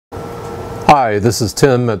Hi, this is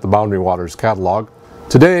Tim at the Boundary Waters catalog.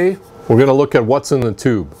 Today we're going to look at what's in the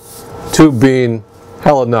tube. Tube being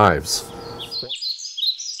Helle knives.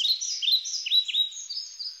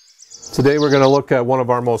 Today we're going to look at one of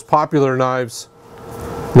our most popular knives.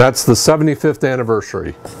 That's the 75th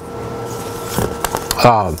anniversary.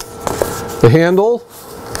 The handle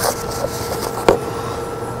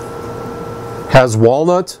has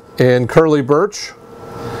walnut and curly birch.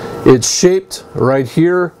 It's shaped right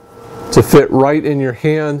here to fit right in your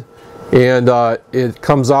hand, and it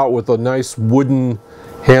comes out with a nice wooden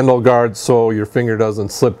handle guard so your finger doesn't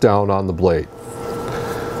slip down on the blade.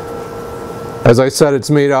 As I said, it's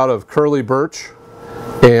made out of curly birch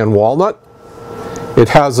and walnut. It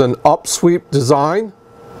has an upsweep design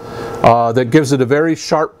that gives it a very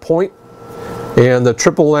sharp point, and the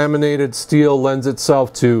triple laminated steel lends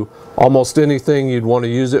itself to almost anything you'd want to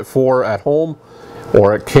use it for at home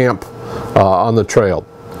or at camp on the trail.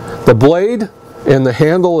 The blade and the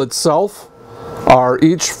handle itself are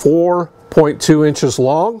each 4.2 inches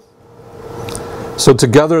long, so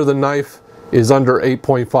together the knife is under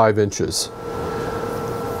 8.5 inches.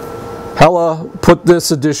 Helle put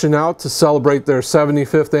this edition out to celebrate their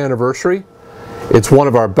 75th anniversary. It's one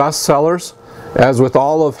of our best sellers. As with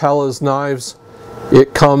all of Helle's knives,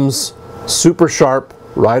 it comes super sharp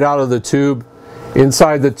right out of the tube.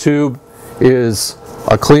 Inside the tube is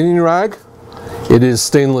a cleaning rag. It is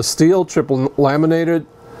stainless steel, triple laminated.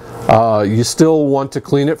 You still want to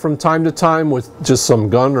clean it from time to time with just some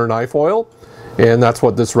gun or knife oil, and that's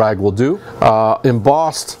what this rag will do.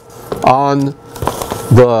 Embossed on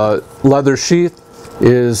the leather sheath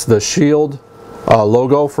is the shield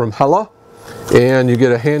logo from Helle, and you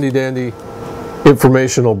get a handy dandy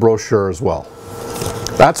informational brochure as well.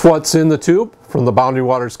 That's what's in the tube from the Boundary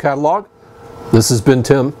Waters catalog. This has been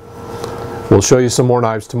Tim. We'll show you some more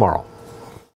knives tomorrow.